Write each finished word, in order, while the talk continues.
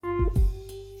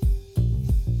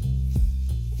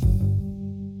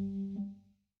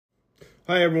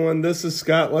Hi everyone, this is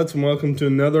Scott Let's and welcome to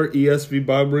another ESV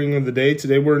Bible reading of the day.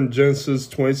 Today we're in Genesis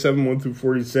 27, 1 through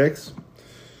 46.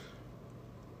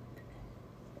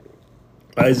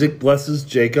 Isaac blesses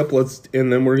Jacob,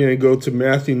 and then we're going to go to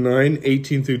Matthew 9,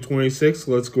 18 through 26.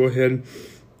 Let's go ahead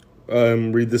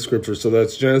and read the scripture. So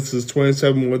that's Genesis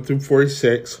 27, 1 through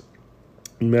 46,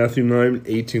 and Matthew 9,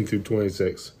 18 through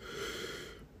 26.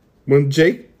 When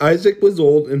Isaac was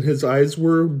old and his eyes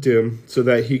were dim so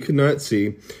that he could not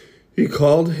see, he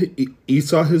called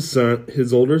Esau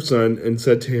his older son, and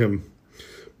said to him,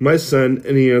 "My son,"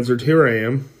 and he answered, "Here I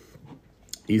am."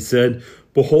 He said,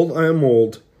 "Behold, I am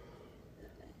old.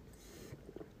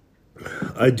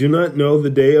 I do not know the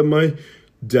day of my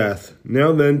death.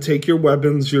 Now then, take your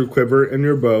weapons, your quiver, and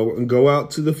your bow, and go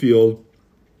out to the field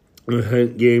and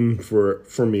hunt game for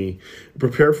me.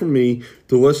 Prepare for me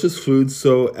delicious food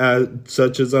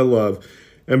such as I love,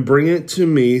 and bring it to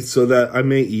me so that I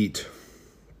may eat,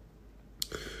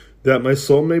 that my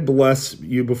soul may bless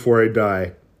you before I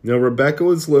die." Now Rebekah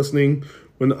was listening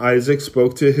when Isaac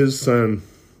spoke to his son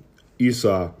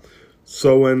Esau.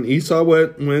 So when Esau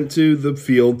went to the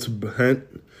field to hunt,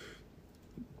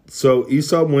 when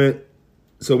Esau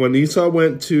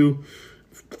went to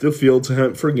the field to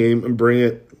hunt for game and bring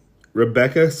it,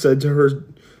 Rebekah said to her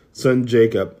son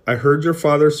Jacob, "I heard your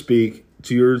father speak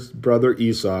to your brother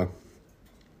Esau.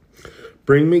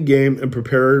 Bring me game and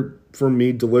prepare for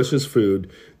me delicious food,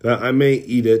 that I may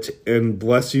eat it and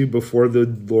bless you before the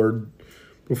Lord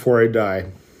before I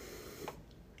die.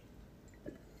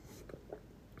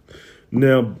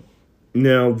 Now,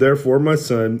 therefore, my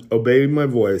son, obey my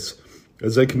voice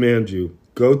as I command you.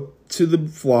 Go to the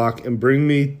flock and bring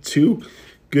me 2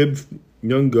 good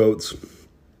young goats,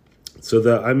 so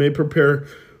that I may prepare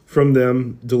from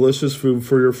them delicious food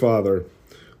for your father,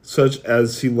 such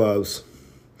as he loves.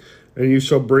 And you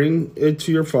shall bring it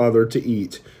to your father to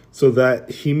eat, so that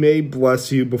he may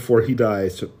bless you before he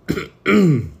dies."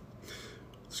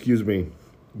 Excuse me.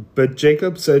 But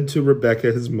Jacob said to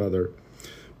Rebekah his mother,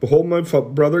 "Behold, my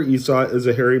brother Esau is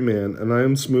a hairy man, and I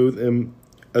am a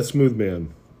smooth man.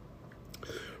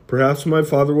 Perhaps my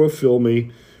father will feel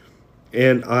me,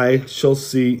 and I shall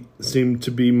seem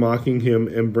to be mocking him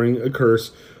and bring a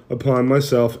curse upon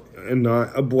myself and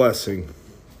not a blessing."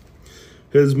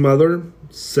 His mother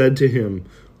said to him,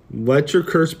 "Let your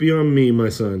curse be on me, my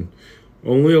son.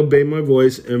 Only obey my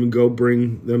voice and go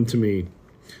bring them to me."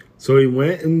 So he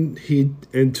went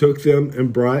and took them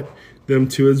and brought them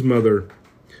to his mother.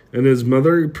 And his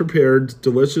mother prepared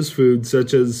delicious food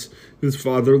such as his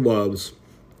father loves.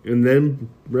 And then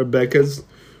Rebekah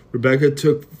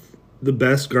took the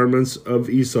best garments of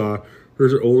Esau,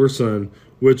 her older son,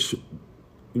 which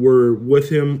were with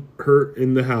her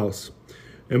in the house,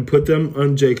 and put them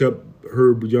on Jacob,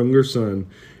 her younger son,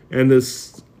 and the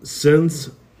skins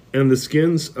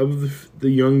of the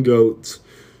young goats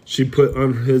she put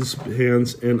on his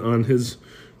hands and on his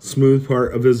smooth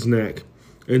part of his neck.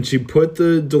 And she put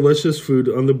the delicious food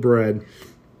on the bread,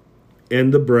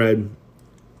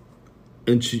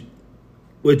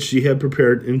 which she had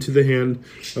prepared, into the hand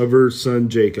of her son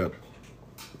Jacob.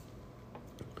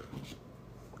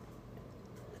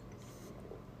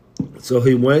 So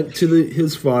he went to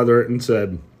his father and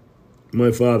said, "My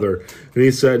father." And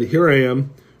he said, "Here I am.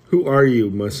 Who are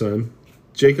you, my son?"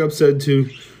 Jacob said to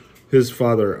his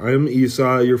father, "I am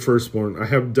Esau, your firstborn. I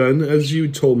have done as you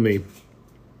told me.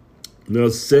 Now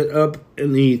sit up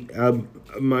and eat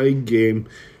my game,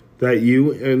 that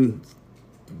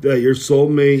your soul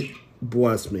may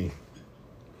bless me."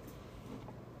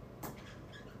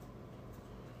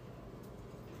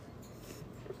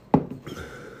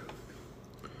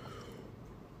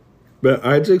 But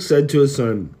Isaac said to his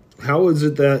son, "How is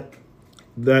it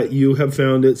that you have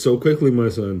found it so quickly, my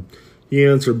son?" He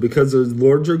answered, "Because the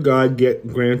Lord your God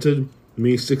granted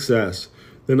me success."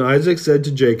 Then Isaac said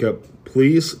to Jacob,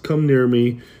 "Please come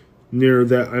near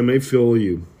that I may feel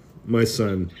you, my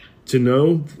son, to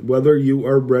know whether you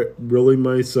are really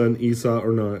my son Esau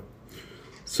or not."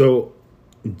 So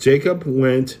Jacob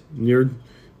went near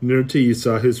to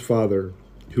Esau his father,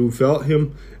 who felt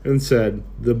him and said,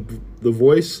 The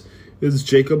voice is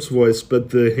Jacob's voice, but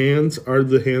the hands are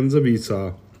the hands of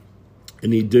Esau."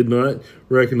 And he did not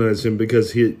recognize him,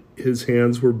 because his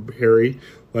hands were hairy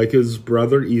like his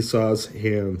brother Esau's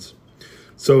hands.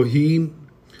 So he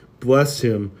blessed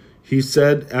him. He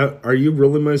said, "Are you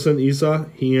really my son Esau?"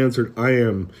 He answered, "I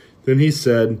am." Then he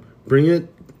said, "Bring it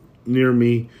near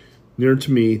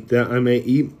to me, that I may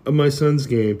eat of my son's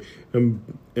game." And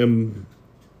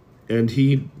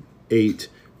he ate.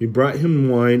 He brought him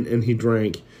wine, and he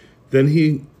drank. Then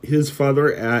his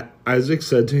father Isaac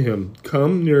said to him,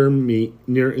 "Come near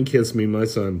and kiss me, my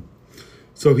son."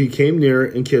 So he came near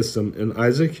and kissed him, and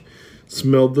Isaac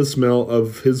smelled the smell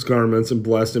of his garments and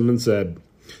blessed him and said,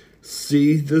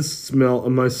 "See the smell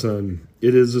of my son.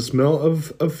 It is the smell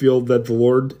of a field that the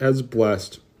Lord has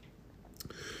blessed.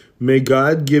 May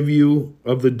God give you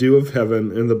of the dew of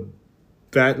heaven and the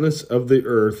fatness of the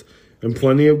earth and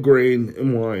plenty of grain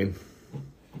and wine.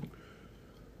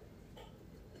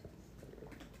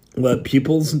 Let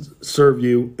peoples serve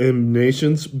you and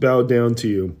nations bow down to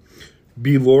you.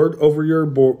 Be Lord over your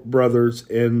brothers,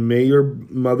 and may your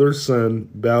mother's son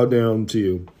bow down to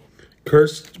you.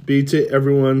 Cursed be to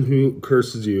everyone who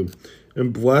curses you,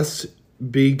 and blessed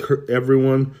be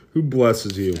everyone who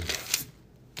blesses you."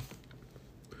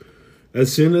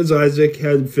 As soon as Isaac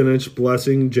had finished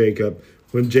blessing Jacob,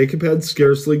 when Jacob had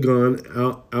scarcely gone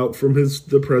out from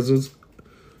the presence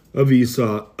of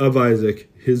Isaac,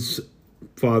 his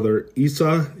father,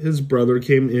 Esau, his brother,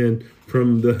 came in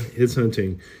from his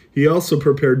hunting. He also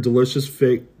prepared delicious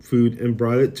food and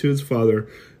brought it to his father.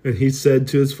 And he said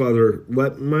to his father,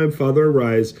 "Let my father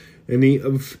arise and eat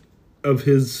of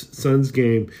his son's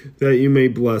game, that you may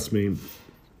bless me."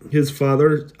 His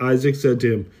father Isaac said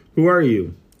to him, "Who are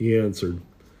you?" He answered,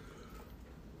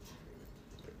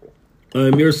 "I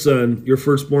am your son, your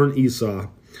firstborn Esau."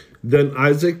 Then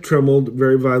Isaac trembled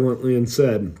very violently and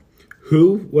said,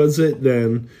 "Who was it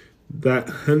then that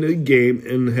hunted game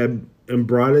and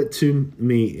brought it to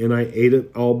me, and I ate it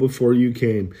all before you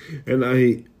came? And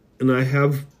I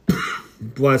have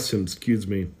blessed him."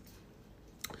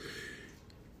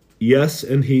 "Yes,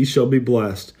 and he shall be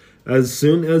blessed." As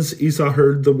soon as Esau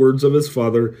heard the words of his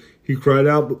father, he cried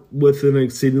out with an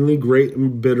exceedingly great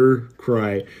and bitter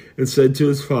cry, and said to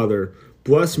his father,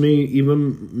 "Bless me,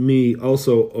 even me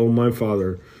also, O my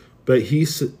father." But he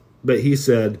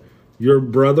said, "Your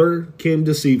brother came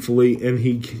deceitfully,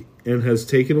 and has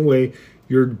taken away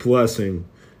your blessing."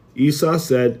 Esau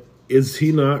said, "Is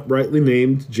he not rightly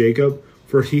named Jacob?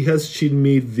 For he has cheated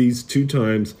me these 2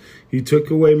 times. He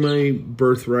took away my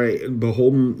birthright, and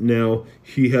behold, now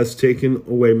he has taken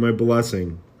away my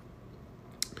blessing."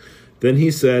 Then he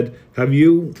said, "Have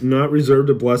you not reserved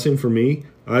a blessing for me?"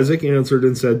 Isaac answered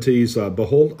and said to Esau,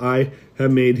 "Behold, I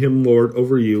have made him lord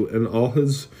over you and all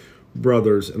his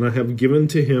brothers, and I have given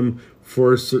to him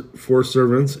for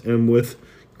servants, and with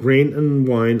grain and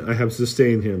wine I have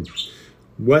sustained him.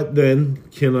 What then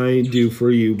can I do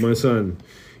for you, my son?"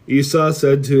 Esau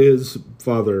said to his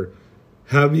father,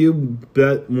 "Have you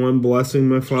but one blessing,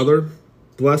 my father?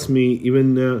 Bless me,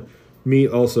 even me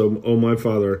also, O my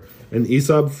father." And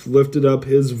Esau lifted up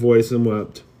his voice and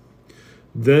wept.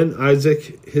 Then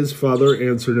Isaac his father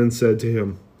answered and said to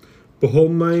him,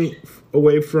 "Behold,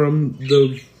 away from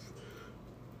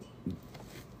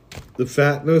the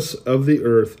fatness of the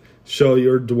earth shall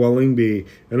your dwelling be,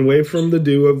 and away from the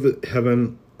dew of the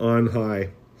heaven on high.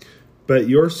 But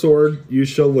your sword you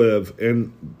shall live,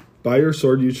 and by your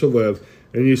sword you shall live,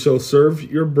 and you shall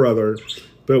serve your brother.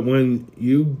 But when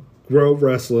you grow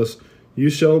restless, you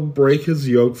shall break his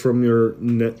yoke from your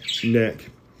neck."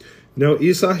 Now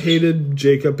Esau hated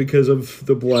Jacob because of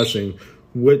the blessing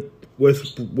with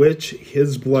which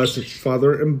his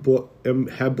father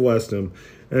had blessed him.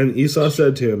 And Esau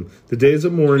said to him, "The days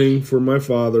of mourning for my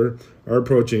father are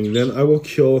approaching. Then I will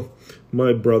kill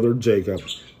my brother Jacob."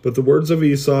 But the words of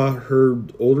Esau, her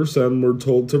older son, were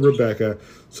told to Rebekah.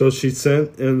 So she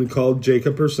sent and called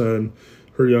Jacob her son,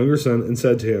 her younger son, and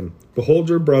said to him, "Behold,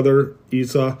 your brother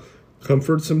Esau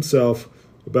comforts himself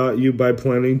about you by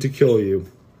planning to kill you.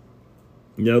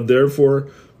 Now therefore,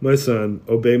 my son,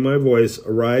 obey my voice.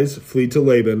 Arise, flee to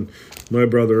Laban, my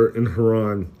brother, in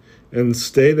Haran, and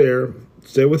stay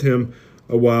with him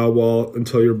a while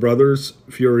until your brother's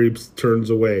fury turns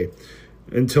away,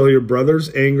 until your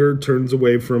brother's anger turns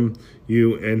away from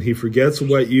you, and he forgets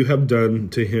what you have done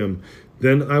to him.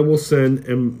 Then I will send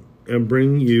and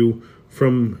bring you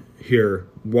from here.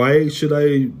 Why should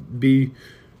I be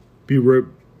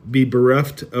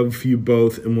bereft of you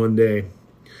both in one day?"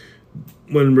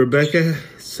 Rebekah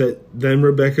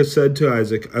said to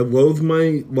Isaac, "I loathe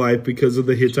my life because of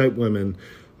the Hittite women.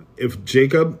 If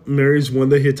Jacob marries one of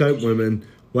the Hittite women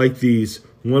like these,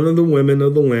 one of the women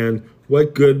of the land,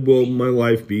 what good will my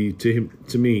life be to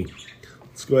me?"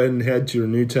 Let's go ahead and head to your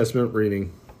New Testament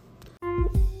reading.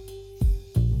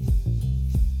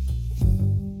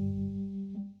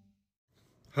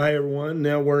 Hi, everyone.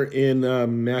 Now we're in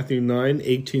Matthew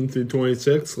 9:18 through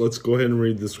 26. Let's go ahead and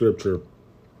read the scripture.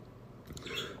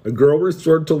 "A girl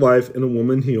restored to life and a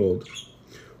woman healed.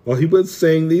 While he was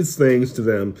saying these things to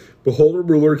them, behold, a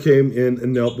ruler came in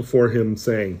and knelt before him,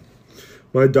 saying,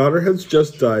 'My daughter has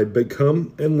just died, but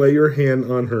come and lay your hand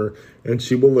on her, and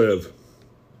she will live.'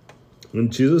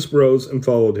 And Jesus rose and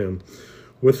followed him.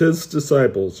 with his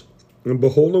disciples. And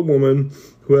behold, a woman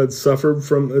who had suffered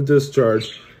from a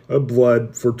discharge of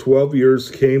blood for 12 years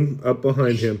came up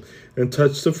behind him and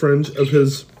touched the fringe of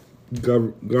his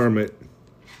garment.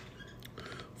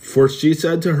 For she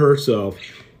said to herself,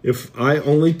 if I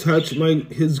only touch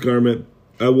his garment,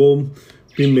 I will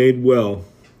be made well.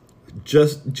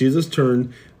 Jesus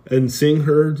turned, and seeing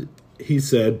her, he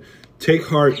said, take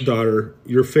heart, daughter,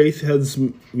 your faith has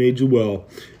made you well.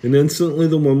 And instantly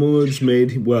the woman was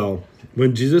made well.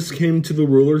 When Jesus came to the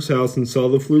ruler's house and saw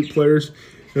the flute players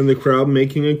and the crowd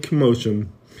making a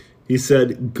commotion, he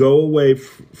said, go away,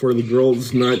 for the girl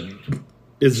is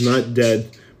not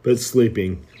dead, but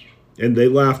sleeping. And they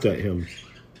laughed at him.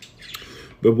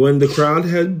 But when the crowd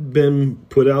had been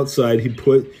put outside, he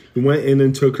went in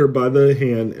and took her by the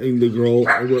hand, and the girl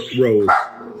rose.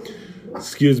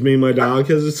 Excuse me, my dog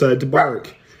has decided to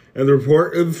bark. And the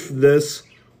report of this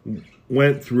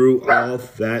went through all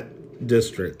that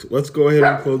district. Let's go ahead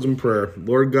and close in prayer.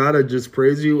 Lord God, I just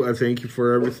praise you. I thank you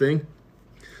for everything.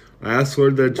 I ask,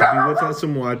 Lord, that you be with us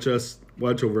and watch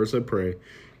over us, I pray.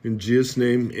 In Jesus'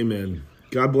 name, amen.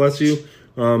 God bless you.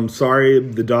 Sorry,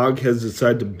 the dog has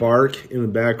decided to bark in the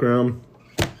background.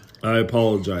 I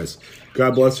apologize.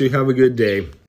 God bless you. Have a good day.